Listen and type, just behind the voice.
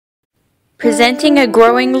presenting a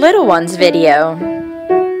Growing Little Ones video.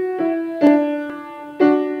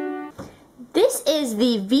 This is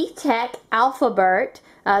the Vtech Alphabert,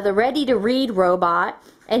 the ready-to-read robot,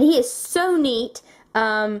 and he is so neat.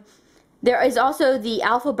 There is also the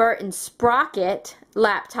Alphabert and Sprocket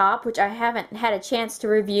laptop, which I haven't had a chance to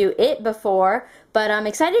review it before, but I'm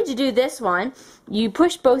excited to do this one. You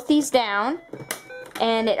push both these down,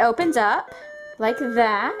 and it opens up like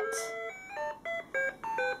that.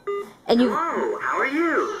 And Hello, how are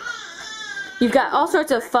you? You've got all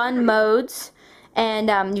sorts of fun modes, and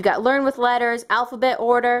you've got learn with letters, alphabet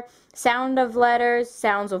order, sound of letters,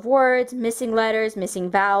 sounds of words, missing letters,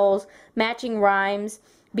 missing vowels, matching rhymes,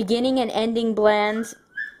 beginning and ending blends,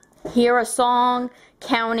 hear a song,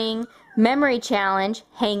 counting, memory challenge,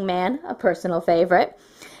 hangman, a personal favorite,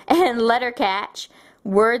 and letter catch,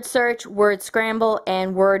 word search, word scramble,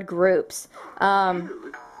 and word groups.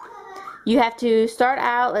 You have to start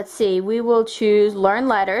out, let's see, we will choose learn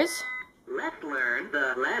letters. Let's learn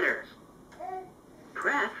the letters.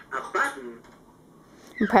 Press a button.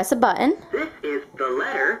 And press a button. This is the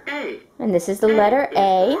letter A. And this is the letter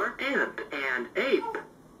A. For ant and ape.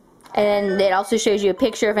 And it also shows you a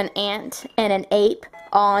picture of an ant and an ape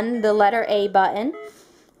on the letter A button.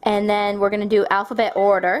 And then we're going to do alphabet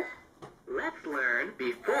order. Let's learn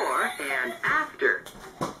before and after.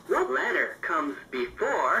 What letter comes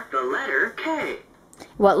before the letter K?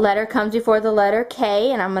 What letter comes before the letter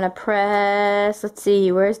K? And I'm going to press, let's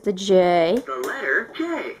see, where's the J? The letter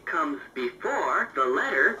J comes before the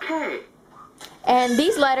letter K. And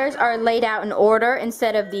these letters are laid out in order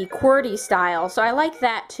instead of the QWERTY style, so I like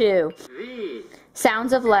that too. V.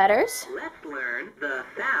 Sounds of letters. Let's learn the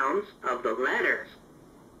sounds of the letters.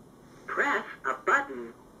 Press a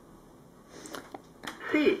button.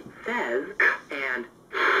 C says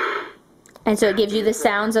And so it gives you the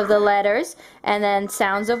sounds of the letters, and then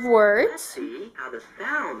sounds of Let's words. see how the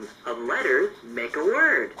sounds of letters make a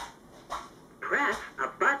word. Press a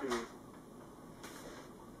button.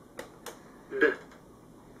 D,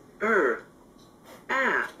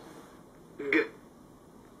 A, G,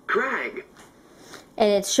 drag. And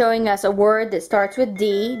it's showing us a word that starts with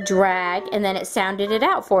D, drag, and then it sounded it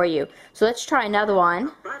out for you. So let's try another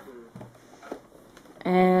one. Button.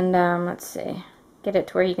 And let's see, get it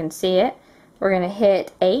to where you can see it. We're going to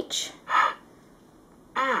hit H.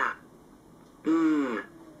 A, D,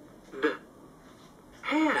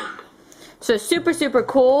 hand. So super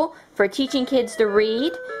cool for teaching kids to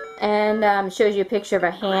read, and shows you a picture of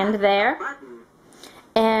a hand there. Button.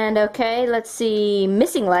 And okay, let's see,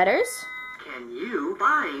 missing letters. Can you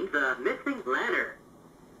find the missing letter?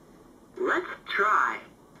 Let's try.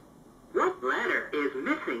 What letter is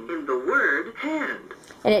missing in the word hand?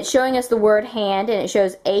 And it's showing us the word hand, and it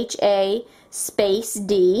shows H-A space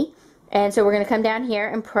D. And so we're going to come down here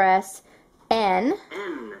and press N.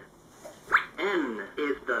 N. N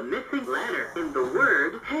is the missing letter in the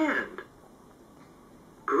word hand.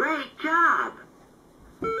 Great job!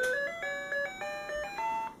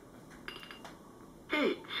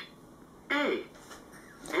 H. A.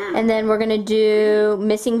 N. And then we're going to do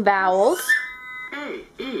missing vowels. A,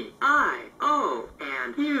 E, I, O,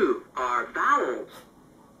 and U are vowels.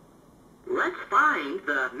 Let's find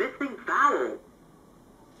the missing vowel.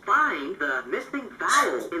 Find the missing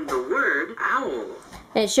vowel in the word owl.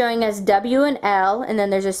 And it's showing us W and L, and then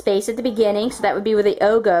there's a space at the beginning, so that would be where the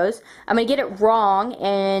O goes. I'm going to get it wrong,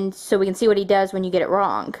 and so we can see what he does when you get it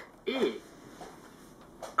wrong. E.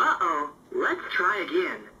 Uh-oh, let's try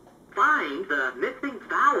again. Find the missing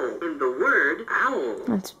vowel in the word owl.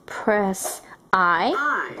 Let's press I.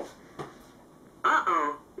 I.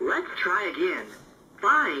 Uh-oh, let's try again.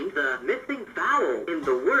 Find the missing vowel in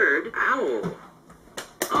the word owl.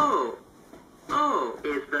 O. O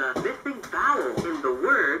is the missing vowel in the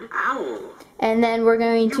word owl. And then we're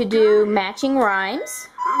going to do matching rhymes.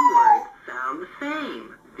 Some words sound the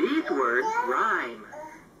same. These words rhyme.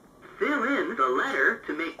 Fill in the letter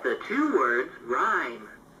to make the two words rhyme.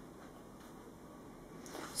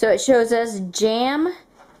 So it shows us jam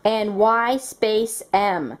and Y space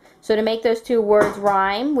M. So to make those two words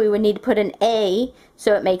rhyme, we would need to put an A,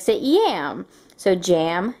 so it makes it yam. So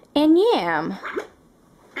jam and yam.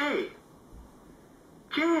 A.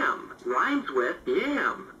 Jam rhymes with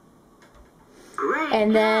yam. Great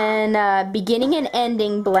And job. then beginning and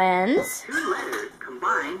ending blends. Two letters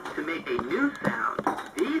combine to make a new sound.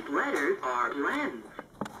 These letters are blends.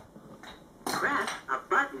 Press a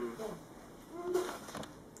button.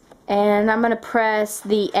 And I'm going to press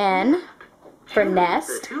the N for Choose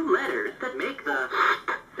nest. the two letters that make the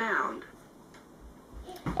sound.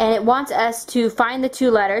 And it wants us to find the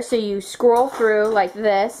two letters, so you scroll through like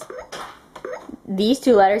this. these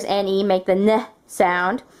two letters, N-E, make the N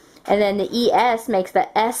sound. And then the E-S makes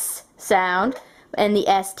the S sound. And the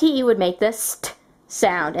S-T would make the ST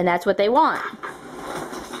sound. And that's what they want.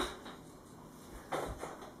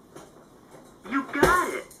 You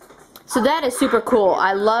got it. So that is super cool.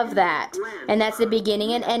 I love that. And that's the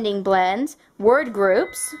beginning and ending blends. Word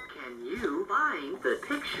groups. Can you find the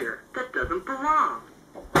picture that doesn't belong?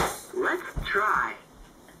 Let's try.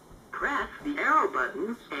 Press the arrow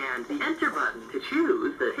button and the enter button to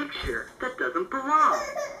choose the picture that doesn't belong.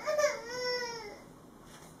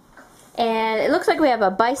 And it looks like we have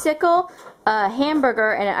a bicycle, a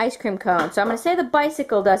hamburger, and an ice cream cone. So I'm going to say the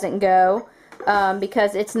bicycle doesn't go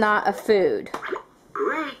because it's not a food.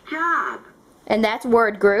 Great job. And that's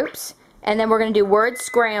word groups. And then we're going to do word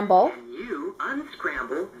scramble. Can you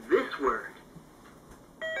unscramble this word?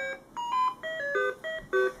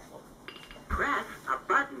 Press a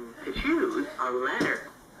button to choose a letter.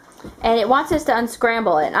 And it wants us to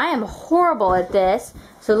unscramble it. And I am horrible at this.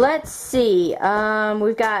 So let's see. We've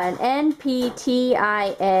got an N-P-T-I-A.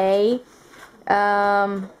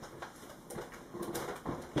 Can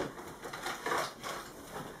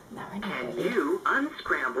you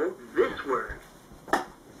unscramble this word?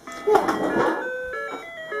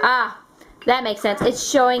 Ah, that makes sense. It's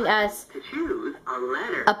showing us To choose a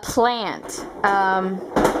letter. a plant.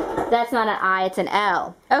 That's not an I, it's an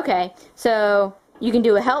L. Okay, so you can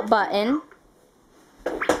do a help button,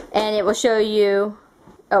 and it will show you,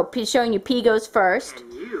 showing you P goes first.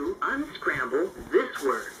 Can you unscramble this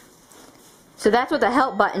word? So that's what the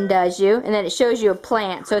help button does you, and then it shows you a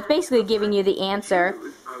plant. So it's basically giving you the answer,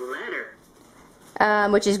 Choose a letter.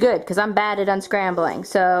 which is good, because I'm bad at unscrambling.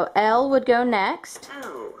 So L would go next,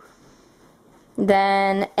 L.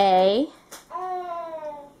 then A,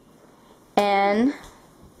 N,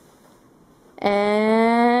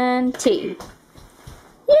 and T.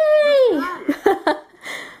 Yay!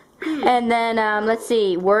 And then, let's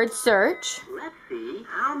see, word search. Let's see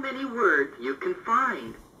how many words you can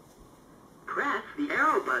find. Press the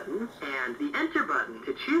arrow button and the enter button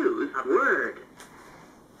to choose a word.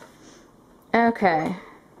 Okay.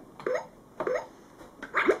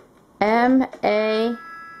 M-A.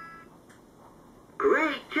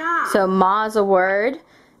 Great job. So ma's a word.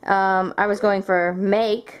 I was going for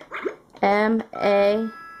make. M-A.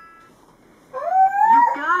 You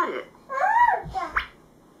got it.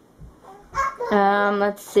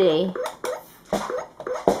 Let's see.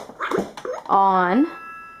 On.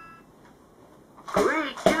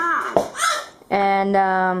 Great job. And,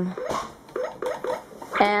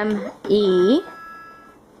 M-E.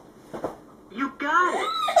 You got it.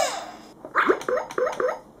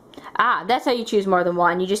 Ah, that's how you choose more than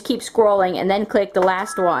one. You just keep scrolling and then click the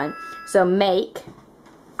last one. So make.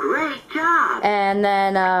 Great job. And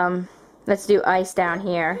then, let's do ice down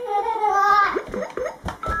here.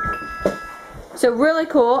 So really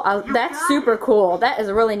cool. That's super cool. That is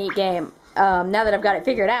a really neat game. Now that I've got it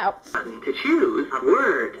figured out. Button to choose a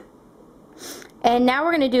word. And now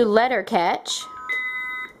we're going to do letter catch.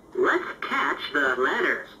 Let's catch the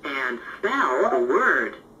letter and spell the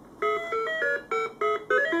word.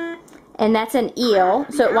 And that's an eel.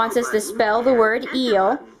 So it wants us to spell the word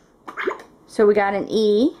eel. So we got an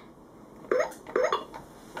E.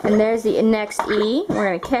 And there's the next E. We're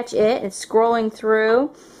going to catch it. It's scrolling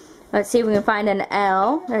through. Let's see if we can find an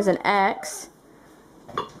L. There's an X.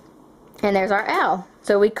 And there's our L.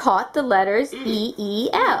 So we caught the letters E, E,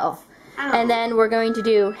 L. And then we're going to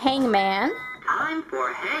do hangman. Time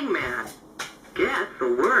for hangman. Guess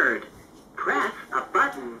the word. Press a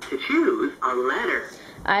button to choose a letter.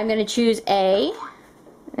 I'm going to choose A.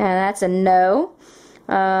 And that's a no.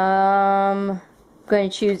 I'm going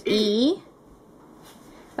to choose E.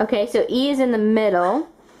 Okay, so E is in the middle.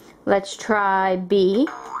 Let's try B.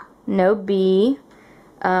 No B.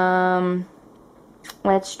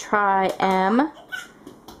 Let's try M.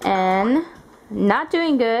 N. Not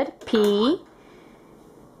doing good. P.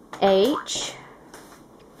 H.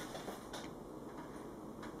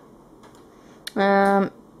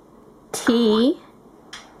 T.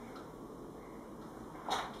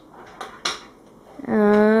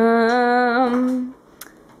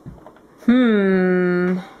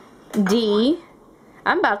 D.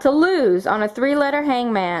 I'm about to lose on a 3-letter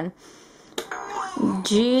hangman.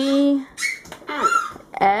 G.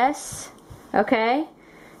 S. Okay.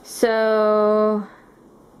 So,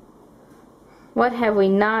 what have we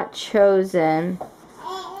not chosen?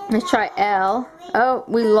 Let's try L. Oh,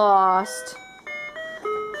 we lost.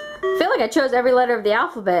 I feel like I chose every letter of the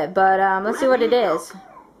alphabet, but let's see what it is.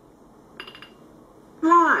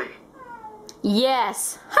 Why?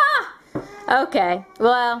 Yes. Ha! Okay.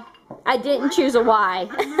 Well, I didn't choose a Y.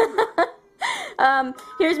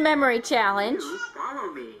 Here's memory challenge.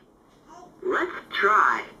 Follow me. Let's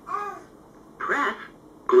try. Press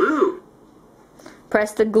glue.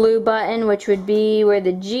 Press the glue button, which would be where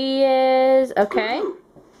the G is. Okay. Glue.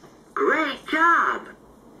 Great job.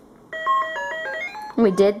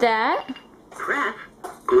 We did that. Press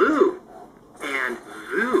glue and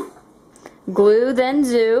zoo. Glue, then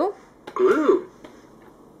zoo. Glue.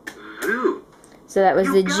 Zoo. So that was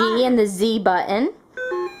You the got G it. and the Z button.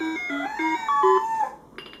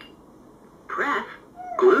 Press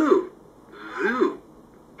glue, zoo,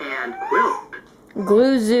 and quilt.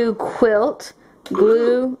 Glue, zoo, quilt.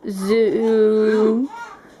 Glue, zoo,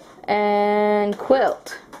 and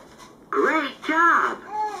quilt. Great job.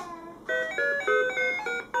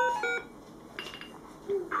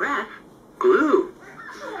 Press glue,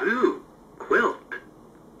 zoo, quilt,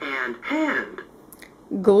 and hand.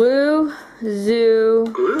 Glue, zoo,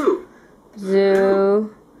 Glue,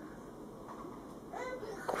 zoo,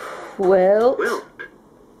 quilt, quilt,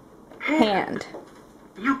 hand.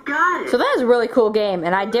 You got it. So that is a really cool game,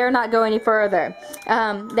 and I dare not go any further.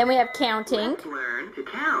 Then we have counting. Let's learn to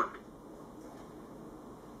count.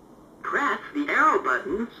 Press the arrow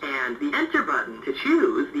button and the enter button to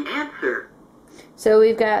choose the answer. So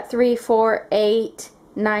we've got 3, 4, 8,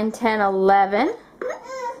 9, 10, 11.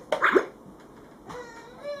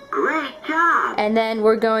 Great job. And then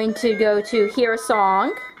we're going to go to hear a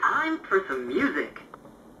song. Time for some music.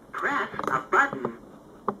 Press a button.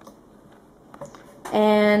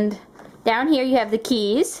 And down here you have the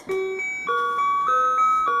keys.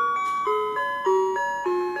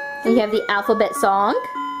 And you have the alphabet song.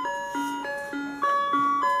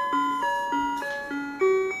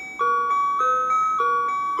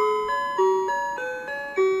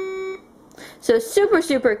 So super,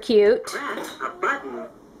 super cute. Press a button.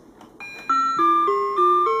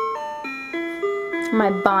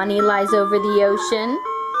 My Bonnie lies over the ocean.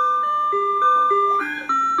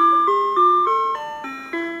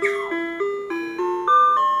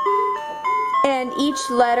 And each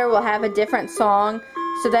letter will have a different song,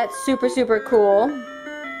 so that's super, super cool.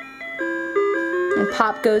 And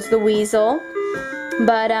pop goes the weasel.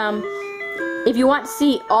 But if you want to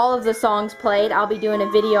see all of the songs played, I'll be doing a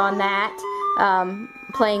video on that,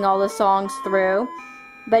 playing all the songs through.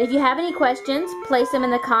 But if you have any questions, place them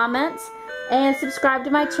in the comments, and subscribe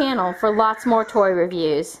to my channel for lots more toy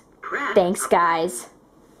reviews. Press Thanks, a guys.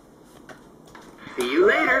 See you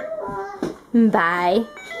later. Bye.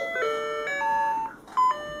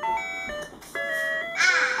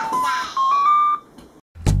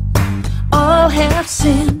 All have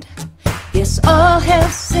sinned, yes, all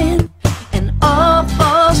have sinned, and all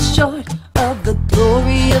fall short of the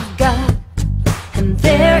glory of God. And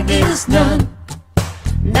there is none,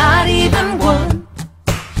 not even one,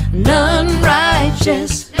 none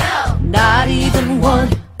righteous, no, not even one.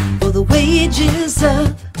 For the wages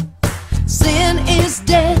of sin is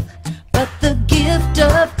death, but the gift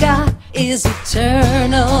of God is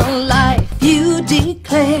eternal life.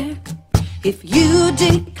 If you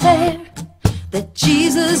declare that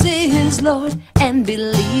Jesus is Lord and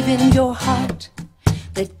believe in your heart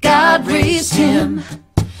that God raised him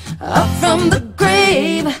up from the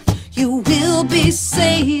grave, you will be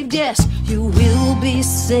saved. Yes, you will be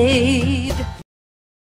saved.